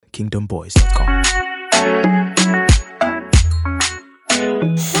www.kingdomboys.com.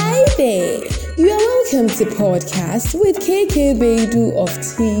 Hi there! You are welcome to podcast with KK Beidou of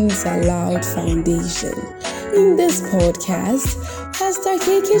Teens Aloud Foundation. In this podcast, Pastor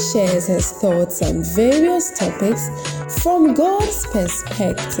KK shares his thoughts on various topics from God's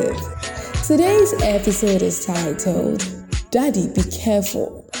perspective. Today's episode is titled, Daddy, Be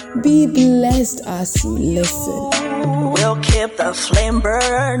Careful. Be blessed as you listen. We'll keep the flame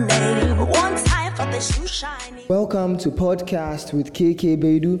burning. One time for the shoe shining. Welcome to podcast with KK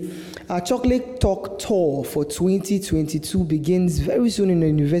Beidou. Our Chocolate Talk Tour for 2022 begins very soon in a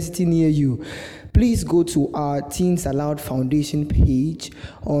university near you. Please go to our Teens Aloud Foundation page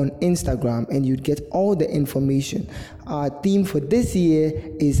on Instagram and you'd get all the information. Our theme for this year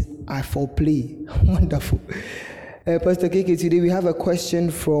is I for Play. Wonderful. Pastor KK, today we have a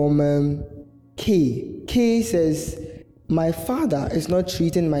question from K. K says, my father is not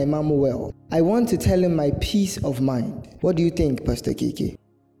treating my mom well. I want to tell him my peace of mind. What do you think, Pastor KK?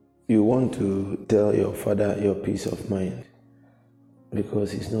 You want to tell your father your peace of mind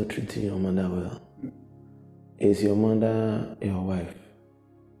because he's not treating your mother well. Is your mother your wife?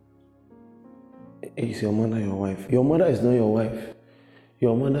 Is your mother your wife? Your mother is not your wife.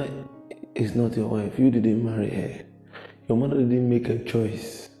 Your mother is not your wife. You didn't marry her. Your mother didn't make a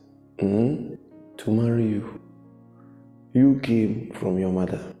choice to marry you. You came from your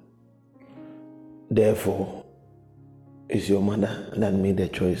mother. Therefore, it's your mother that made the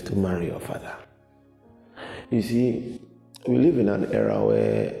choice to marry your father. You see, we live in an era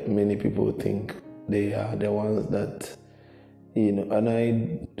where many people think they are the ones that, and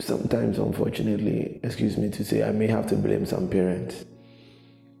I sometimes, unfortunately, excuse me to say, I may have to blame some parents.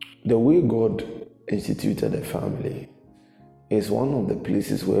 The way God instituted a family is one of the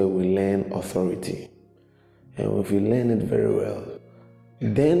places where we learn authority. And if we learn it very well,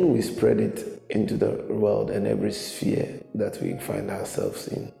 then we spread it into the world and every sphere that we find ourselves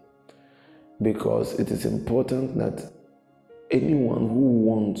in. Because it is important that anyone who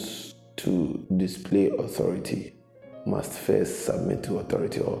wants to display authority must first submit to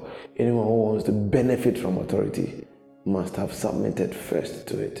authority, or anyone who wants to benefit from authority must have submitted first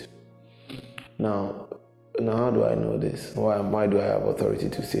to it. Now how do I know this? Why do I have authority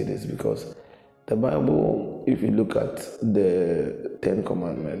to say this? Because the Bible, if you look at the 10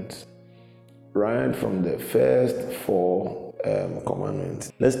 Commandments, right from the first 4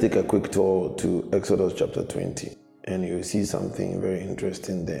 commandments, let's take a quick tour to Exodus chapter 20, and you'll see something very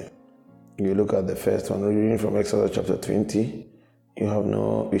interesting there. You look at the first one, reading from Exodus chapter 20, you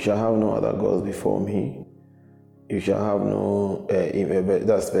shall have no other gods before me. You shall have no,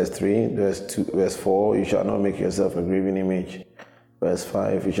 that's verse 3, verse 2, verse 4, you shall not make yourself a graven image. Verse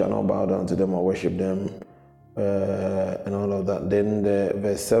 5, you shall not bow down to them or worship them, and all of that. Then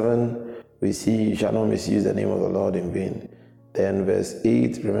verse 7, we see you shall not misuse the name of the Lord in vain. Then verse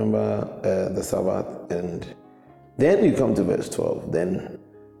 8, remember the Sabbath. And then you come to verse 12. Then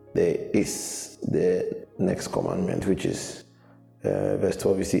there is the next commandment, which is verse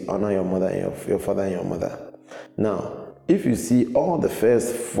 12. You see, honor your mother and your father and your mother. Now, if you see all the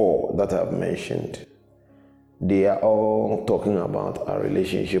first 4 that I've mentioned, they are all talking about our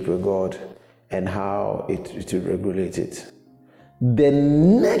relationship with God and how it will regulate it. The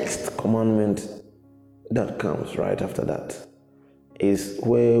next commandment that comes right after that is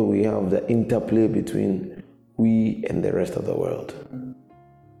where we have the interplay between we and the rest of the world.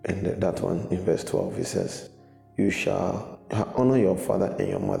 And that one in verse 12, it says, you shall honor your father and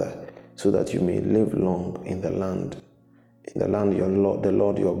your mother so that you may live long in the land the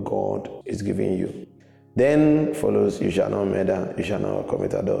Lord your God is giving you. Then follows, you shall not murder, you shall not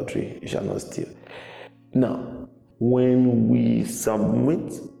commit adultery, you shall not steal. Now, when we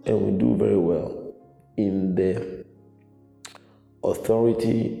submit and we do very well in the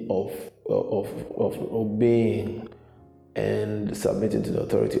authority of obeying and submitting to the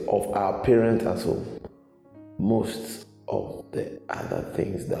authority of our parents as well, most of the other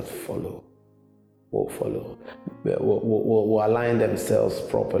things that follow will align themselves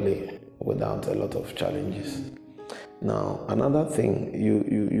properly without a lot of challenges. Now, another thing,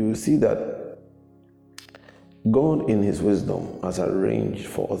 you see that God in his wisdom has arranged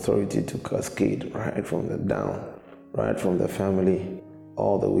for authority to cascade right from the family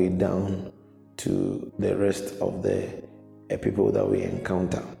all the way down to the rest of the people that we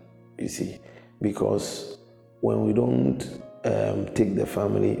encounter, you see. Because when we don't take the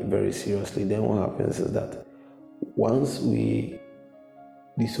family very seriously, then what happens is that once we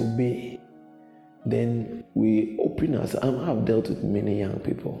disobey, then we open us. I've dealt with many young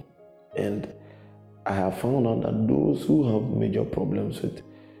people, and I have found out that those who have major problems with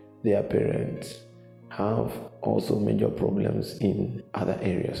their parents have also major problems in other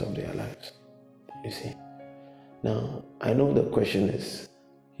areas of their lives. You see. Now, I know the question is,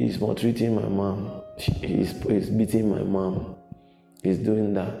 he's maltreating my mom, he's beating my mom, he's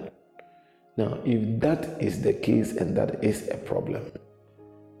doing that. Now, if that is the case and that is a problem,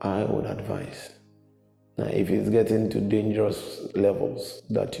 I would advise. Now, if it's getting to dangerous levels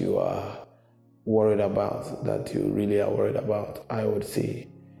that you are worried about, that you really are worried about, I would say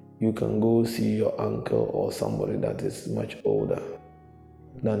you can go see your uncle or somebody that is much older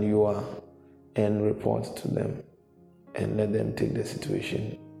than you are and report to them and let them take the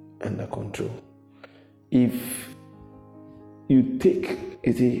situation under control. If you take,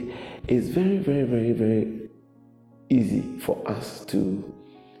 you see, it's very, very, very, very easy for us to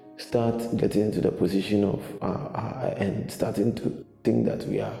start getting into the position of and starting to think that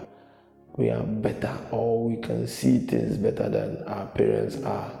we are better, or we can see things better than our parents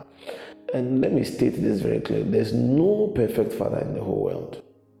are. And let me state this very clearly. There's no perfect father in the whole world.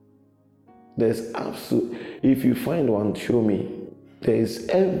 There's absolute, if you find one, show me.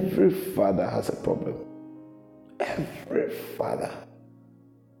 Every father has a problem. Every father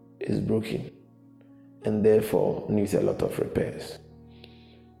is broken and therefore needs a lot of repairs.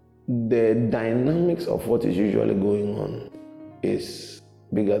 The dynamics of what is usually going on is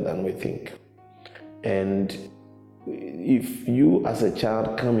bigger than we think. And if you as a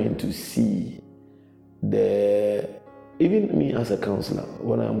child come in to see even me as a counselor,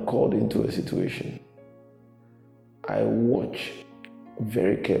 when I'm called into a situation, I watch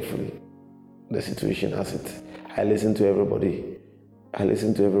very carefully the situation as it. I listen to everybody.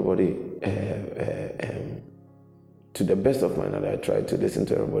 To the best of my knowledge, I try to listen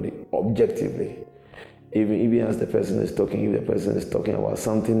to everybody objectively. Even as the person is talking, if the person is talking about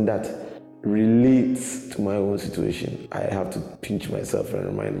something that relates to my own situation, I have to pinch myself and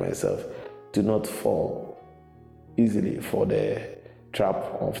remind myself to not fall easily for the trap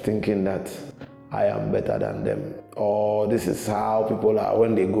of thinking that I am better than them, or this is how people are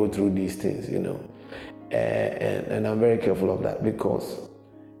when they go through these things, and I'm very careful of that, because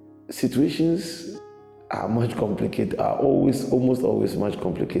situations are much complicated, almost always much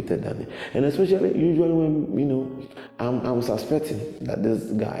complicated than it. And especially usually when, I'm suspecting that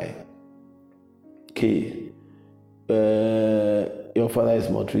this guy, K, your father is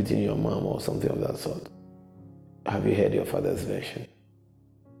maltreating your mom or something of that sort. Have you heard your father's version?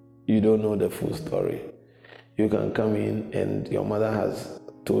 You don't know the full story. You can come in and your mother has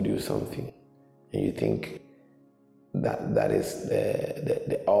told you something and you think that is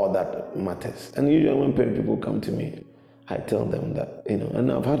the all that matters. And usually when people come to me, I tell them that,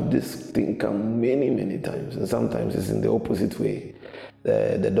 and I've had this thing come many, many times, and sometimes it's in the opposite way.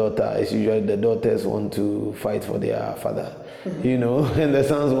 The daughters want to fight for their father, and the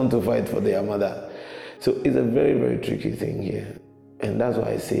sons want to fight for their mother. So it's a very, very tricky thing here. And that's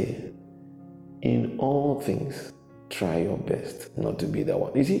why I say, in all things, try your best not to be the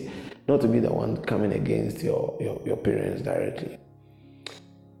one. You see, not to be the one coming against your parents directly.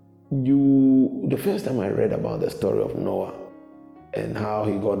 The first time I read about the story of Noah and how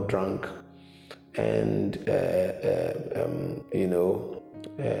he got drunk and,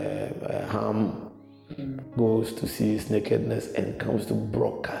 Ham goes to see his nakedness and comes to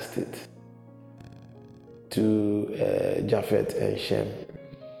broadcast it to Japheth and Shem.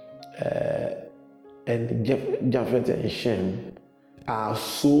 And Japheth and Shem are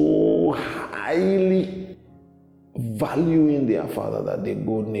so highly valuing their father that they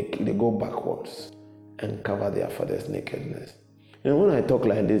go naked, they go backwards and cover their father's nakedness. And when I talk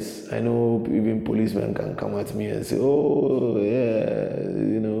like this, I know even policemen can come at me and say, "Oh, yeah,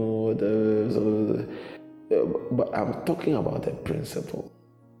 whatever." But I'm talking about a principle.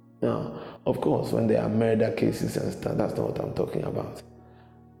 Now, of course, when there are murder cases and stuff, that's not what I'm talking about.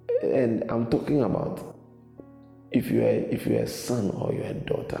 And I'm talking about if you're a son or you're a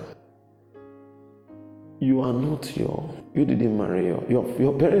daughter, you are not you didn't marry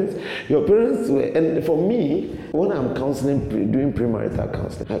your parents. Your parents were, and for me, when I'm counseling, doing premarital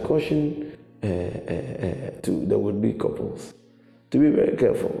counseling, I caution to the would-be couples to be very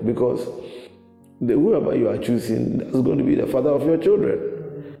careful, because whoever you are choosing, that's going to be the father of your children.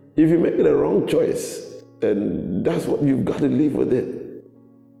 If you make the wrong choice, then that's what you've got to live with it.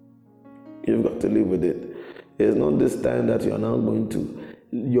 You've got to live with it. It's not this time that you are now going to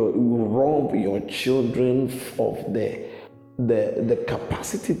rob your children of the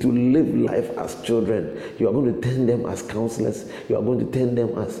capacity to live life as children. You are going to turn them as counselors. You are going to turn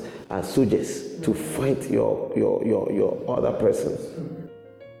them as soldiers to fight your other persons.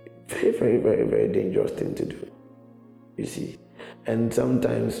 Very, very, very, very dangerous thing to do. You see. And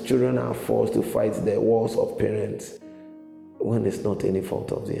sometimes children are forced to fight the wars of parents when it's not any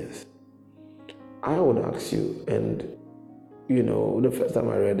fault of theirs. I would ask you, and the first time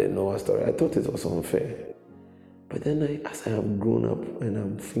I read the Noah story, I thought it was unfair. But then as I have grown up and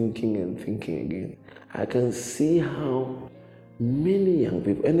I'm thinking again, I can see how many young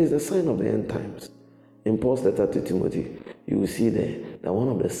people, and it's a sign of the end times. In Paul's letter to Timothy, you will see there that one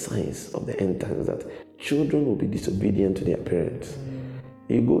of the signs of the end times is that children will be disobedient to their parents.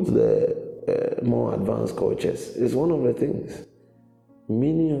 You go to the more advanced cultures, it's one of the things.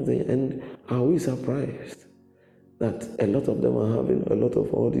 Many of them, and are we surprised that a lot of them are having a lot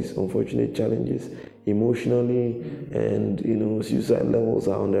of all these unfortunate challenges emotionally, and suicide levels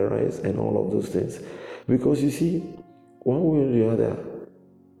are on the rise and all of those things? Because you see, one way or the other,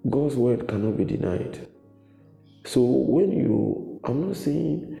 God's word cannot be denied. So I'm not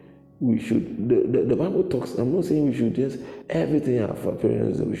saying we should, the Bible talks, I'm not saying we should just, everything our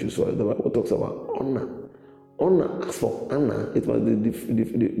parents that we should swallow. The Bible talks about honor. Honor, as for honor, it must be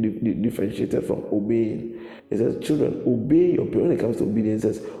differentiated from obeying. It says, children, obey your parents. When it comes to obedience,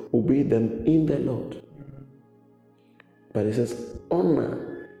 it says, obey them in the Lord. But it says,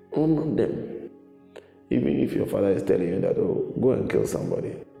 honor them. Even if your father is telling you that, go and kill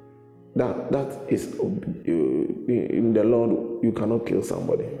somebody. That is, in the Lord, you cannot kill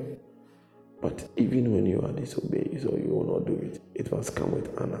somebody. But even when you are disobeying, so you will not do it, it must come with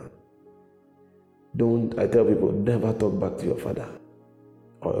honor. I tell people, never talk back to your father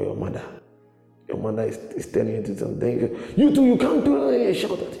or your mother. Your mother is telling you to do something. You too, you can't do it.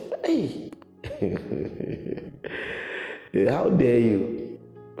 Shout at it. Hey. How dare you?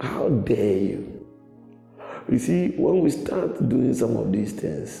 How dare you? You see, when we start doing some of these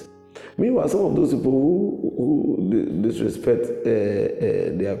things, meanwhile, some of those people who disrespect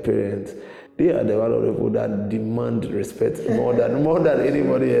their parents, they are the one of the people that demand respect more than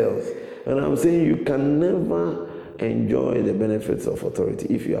anybody else. And I'm saying you can never enjoy the benefits of authority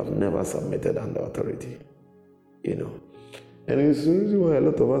if you have never submitted under authority. And it's the reason why a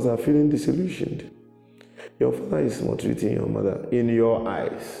lot of us are feeling disillusioned. Your father is maltreating your mother in your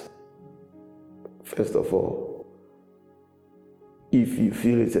eyes. First of all, if you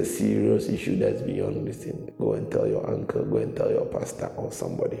feel it's a serious issue that's beyond this thing, go and tell your uncle, go and tell your pastor or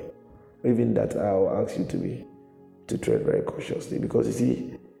somebody. Even that, I'll ask you to tread very cautiously, because you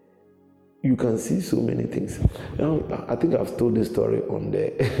see, you can see so many things. I think I've told this story on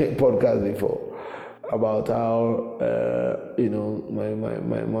the podcast before about how my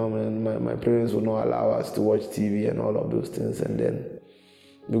mom and my parents would not allow us to watch TV and all of those things, and then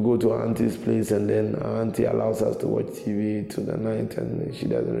we go to our auntie's place, and then our auntie allows us to watch TV to the night, and she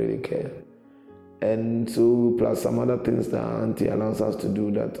doesn't really care. And so, plus some other things that our auntie allows us to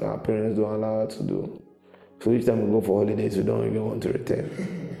do that our parents don't allow us to do. So each time we go for holidays, we don't even want to return.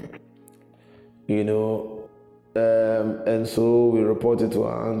 And so we report it to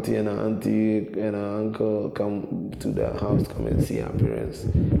our auntie, and our uncle come to the house, come and see our parents,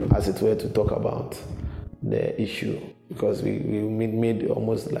 as it were, to talk about the issue, because we made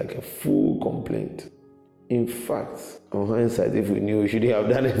almost like a full complaint. In fact, on hindsight, if we knew, we shouldn't have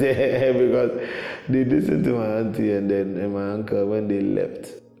done it because they listened to my auntie and my uncle when they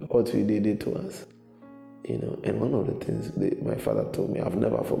left, what we did to us. And one of the things my father told me, I've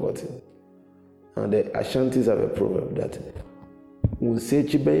never forgotten. And the Ashantis have a proverb that it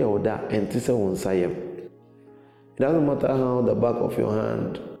doesn't matter how the back of your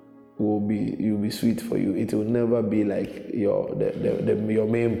hand will be sweet for you. It will never be like your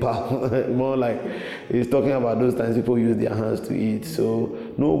main palm. More like he's talking about those times people use their hands to eat. So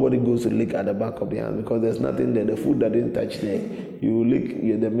nobody goes to lick at the back of the hand, because there's nothing there. The food that didn't touch there. You lick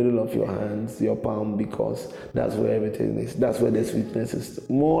the middle of your hands, your palm, because that's where everything is. That's where the sweetness is.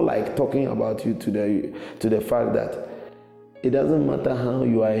 More like talking about you to the fact that it doesn't matter how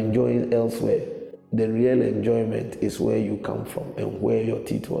you are enjoying elsewhere. The real enjoyment is where you come from and where your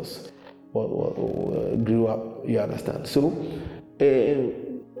teeth grew up. You understand? So,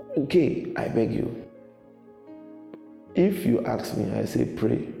 okay, I beg you. If you ask me, I say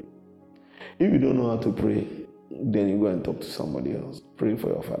pray. If you don't know how to pray, then you go and talk to somebody else. Pray for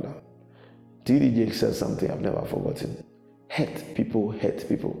your father. T.D. Jakes said something I've never forgotten. Hurt people.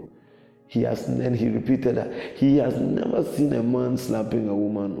 He repeated that he has never seen a man slapping a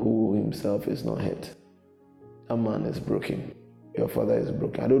woman who himself is not hurt. That man is broken. Your father is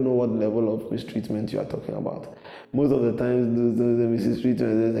broken. I don't know what level of mistreatment you are talking about. Most of the times, the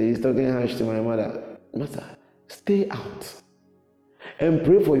mistreatment, he's talking harsh to my mother. Master, stay out and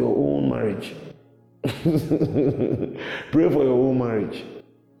pray for your own marriage. Pray for your own marriage.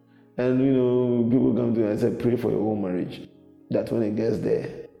 And people come to me and say, pray for your own marriage. that when it gets there,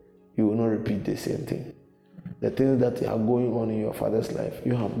 you will not repeat the same thing. The things that are going on in your father's life,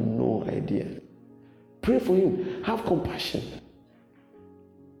 you have no idea. Pray for him. Have compassion.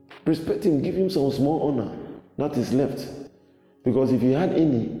 Respect him. Give him some small honor that is left. Because if he had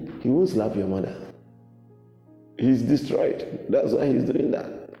any, he won't slap your mother. He's destroyed. That's why he's doing that.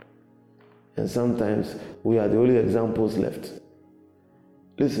 And sometimes we are the only examples left.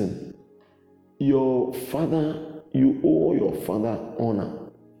 Listen, your father, you owe your father honor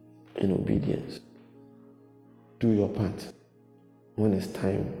and obedience. Do your part. When it's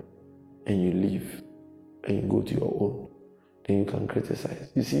time and you leave and you go to your own, then you can criticize.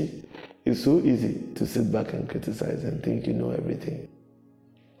 You see, it's so easy to sit back and criticize and think you know everything.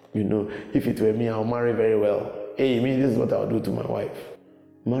 You know, if it were me, I'll marry very well. Hey, me, this is what I'll do to my wife.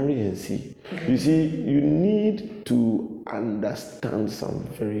 Marry and see. You see, you need to understand some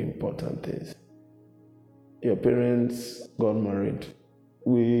very important things. Your parents got married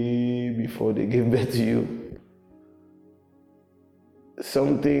way before they gave birth to you.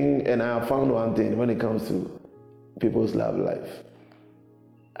 And I have found one thing when it comes to people's love life.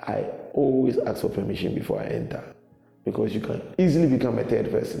 I always ask for permission before I enter, because you can easily become a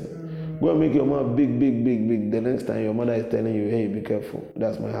third person. Go and make your mouth big. The next time your mother is telling you, hey, be careful,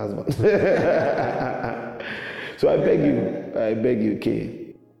 that's my husband. So I beg you,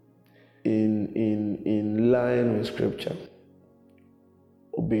 Kay, in line with scripture,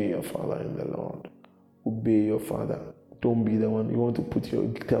 obey your father in the Lord. Obey your father. Don't be the one you want to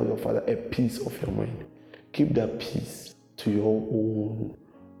tell your father a piece of your mind. Keep that peace to your own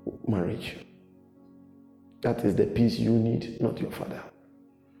marriage. That is the peace you need, not your father.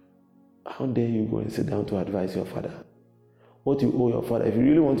 How dare you go and sit down to advise your father? What you owe your father, if you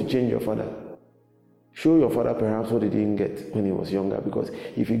really want to change your father, show your father perhaps what he didn't get when he was younger, because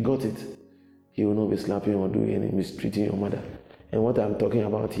if he got it, he will not be slapping or doing any mistreating your mother. And what I'm talking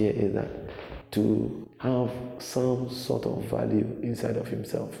about here is that to have some sort of value inside of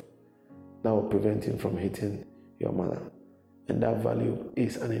himself that will prevent him from hating your mother. And that value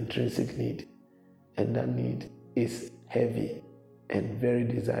is an intrinsic need. And that need is heavy and very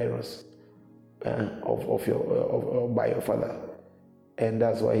desirous by your father. And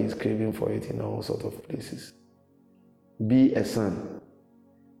that's why he's craving for it in all sorts of places. Be a son.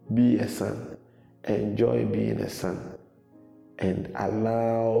 Be a son. Enjoy being a son. And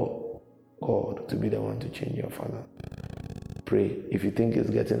allow God to be the one to change your father. Pray. If you think it's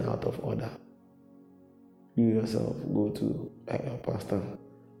getting out of order, you yourself go to your pastor.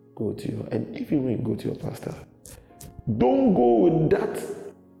 And if you when you go to your pastor, don't go with that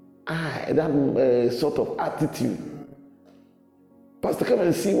sort of attitude. Pastor, come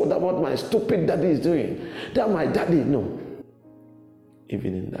and see what about my stupid daddy is doing. That my daddy, no.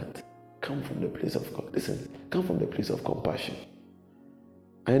 Even in that, come from the place of God. Listen, come from the place of compassion.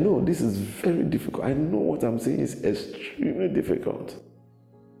 I know this is very difficult. I know what I'm saying is extremely difficult.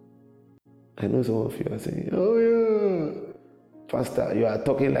 I know some of you are saying, oh yeah, Pastor, you are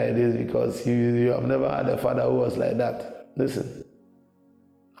talking like this because you have never had a father who was like that. Listen,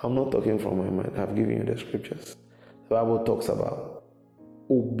 I'm not talking from my mind. I've given you the scriptures. The Bible talks about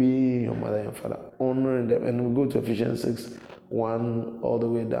obeying your mother and your father, honoring them. And we go to Ephesians 6:1 all the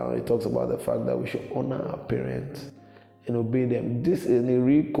way down. It talks about the fact that we should honor our parents and obey them. This is a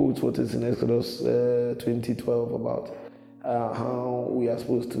re-quotes what is in Exodus 20:12 about how we are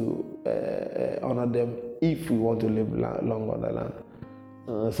supposed to honor them if we want to live long on the land.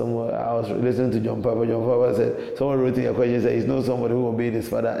 Somewhere I was listening to John Papa. John Papa said, someone wrote in a question, said, he's not somebody who obeyed his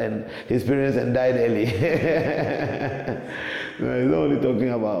father and his parents and died early. No, he's not only talking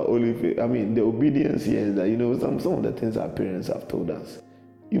about the obedience here is that, some of the things our parents have told us.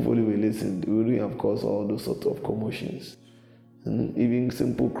 If only we listened, we wouldn't have caused all those sorts of commotions. Even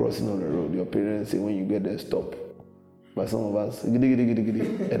simple crossing on the road, your parents say when you get there, stop. But some of us, and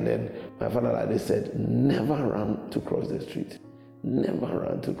then my father like this said, never run to cross the street. Never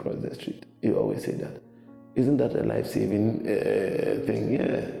run to cross the street. You always say that. Isn't that a life-saving thing?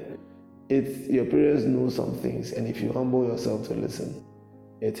 Yeah. It's your parents know some things, and if you humble yourself to listen,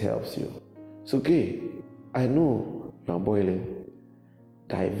 it helps you. It's okay. I know you are boiling.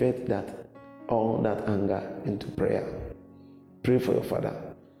 Divert all that anger into prayer. Pray for your father.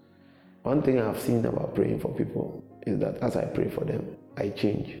 One thing I've seen about praying for people is that as I pray for them, I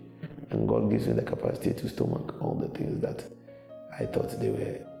change. And God gives me the capacity to stomach all the things that I thought they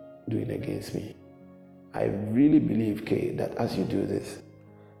were doing against me. I really believe, Kay, that as you do this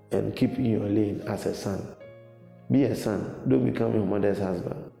and keep in your lane as a son, be a son. Don't become your mother's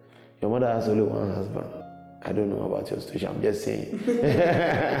husband. Your mother has only one husband. I don't know about your situation. I'm just saying.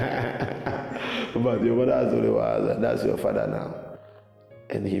 But your mother has only one, that's your father now.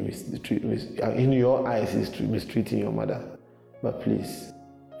 And he in your eyes, he's mistreating your mother. But please,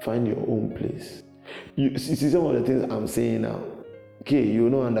 find your own place. You see some of the things I'm saying now. Okay, you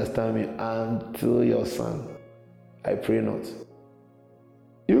will not understand me until your son. I pray not.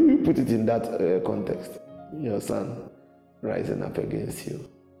 You put it in that context. Your son rising up against you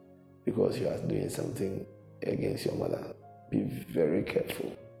because you are doing something against your mother. Be very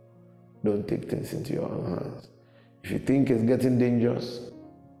careful. Don't take things into your own hands. If you think it's getting dangerous,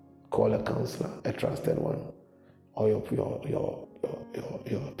 call a counselor, a trusted one, or your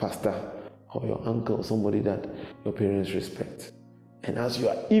pastor, or your uncle, somebody that your parents respect. And as you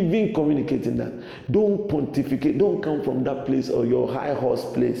are even communicating that, don't pontificate, don't come from that place or your high horse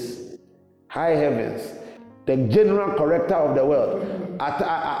place, high heavens, the general corrector of the world,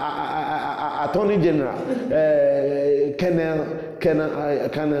 attorney general, can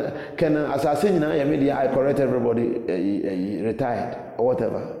assassin, I correct everybody, retired or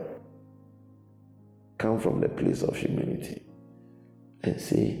whatever. Come from the place of humility and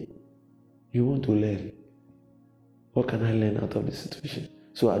say, you want to learn. What can I learn out of this situation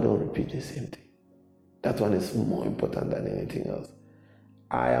so I don't repeat the same thing? That one is more important than anything else.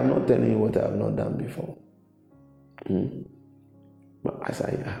 I am not telling you what I have not done before. But as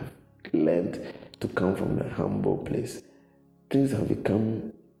I have learned to come from the humble place, things have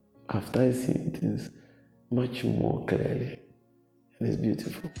become, after I see things, much more clearly. And it's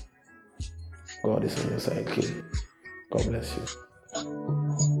beautiful. God is on your side, King. God bless you.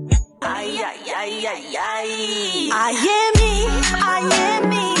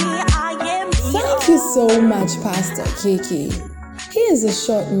 Thank you so much, Pastor KK. Here's a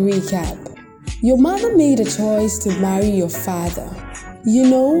short recap. Your mother made a choice to marry your father. You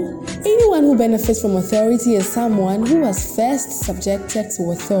know, anyone who benefits from authority is someone who was first subjected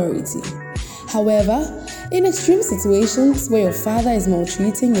to authority. However, in extreme situations where your father is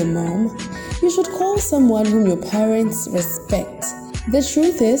maltreating your mom, you should call someone whom your parents respect. The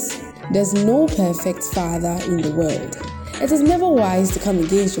truth is, there's no perfect father in the world. It is never wise to come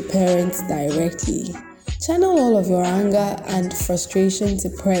against your parents directly. Channel all of your anger and frustration to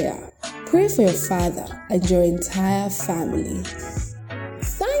prayer. Pray for your father and your entire family.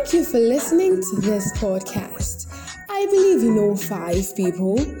 Thank you for listening to this podcast. I believe you know 5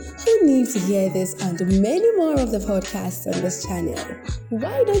 people who need to hear this and many more of the podcasts on this channel.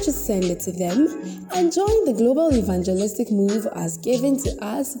 Why don't you send it to them and join the global evangelistic move as given to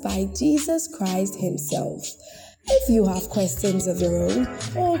us by Jesus Christ himself? If you have questions of your own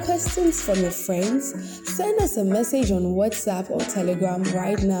or questions from your friends, send us a message on WhatsApp or Telegram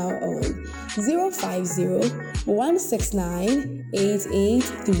right now on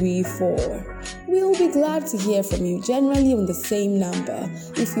 050-169-8834. We'll be glad to hear from you, generally on the same number,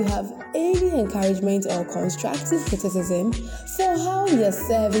 if you have any encouragement or constructive criticism for how we are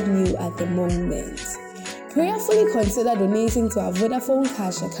serving you at the moment. Prayerfully consider donating to our Vodafone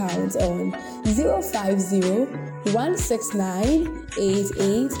Cash account on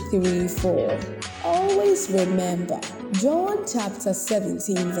 050-169-8834. Always remember John chapter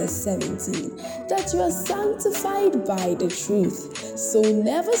 17 verse 17 that you are sanctified by the truth. So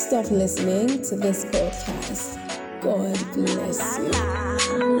never stop listening to this podcast. God bless you.